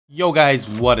Yo guys,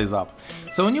 what is up?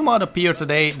 So a new mod appeared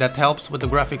today that helps with the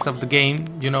graphics of the game.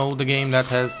 You know, the game that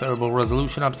has terrible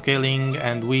resolution upscaling,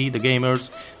 and we, the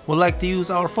gamers, would like to use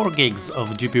our 4 gigs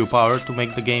of GPU power to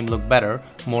make the game look better,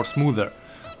 more smoother.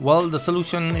 Well, the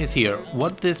solution is here.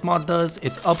 What this mod does,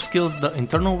 it upscales the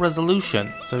internal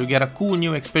resolution, so you get a cool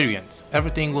new experience.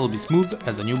 Everything will be smooth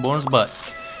as a newborn's butt.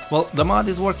 Well, the mod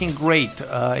is working great.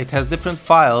 It has different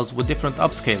files with different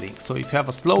upscaling, so if you have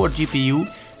a slower GPU,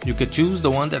 you could choose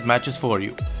the one that matches for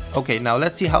you. Okay, now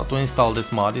let's see how to install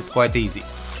this mod. It's quite easy.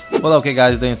 Well, okay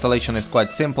guys, the installation is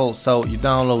quite simple. So you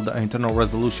download the internal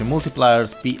resolution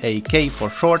multipliers, PAK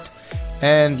for short,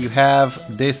 and you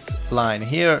have this line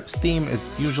here. Steam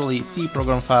is usually C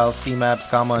program file, Steam apps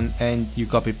common, and you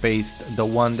copy paste the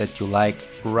one that you like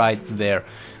right there.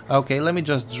 Okay, let me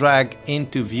just drag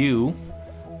into view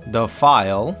the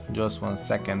file. Just one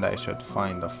second, I should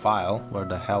find the file. Where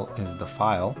the hell is the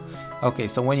file? Okay,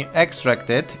 so when you extract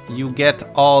it, you get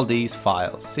all these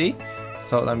files, see?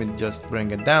 So let me just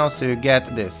bring it down, so you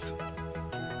get this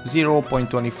 0.25,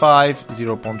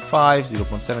 0.5,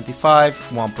 0.75,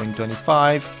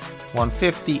 1.25,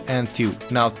 150 and 2.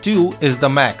 Now 2 is the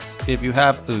max. If you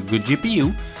have a good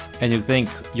GPU and you think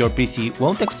your PC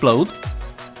won't explode,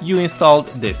 you installed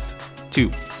this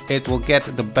 2. It will get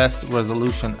the best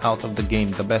resolution out of the game,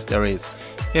 the best there is.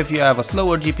 If you have a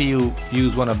slower GPU,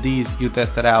 use one of these, you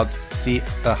test it out, see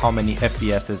how many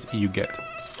FPSs you get.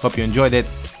 Hope you enjoyed it,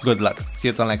 good luck, see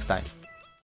you till next time.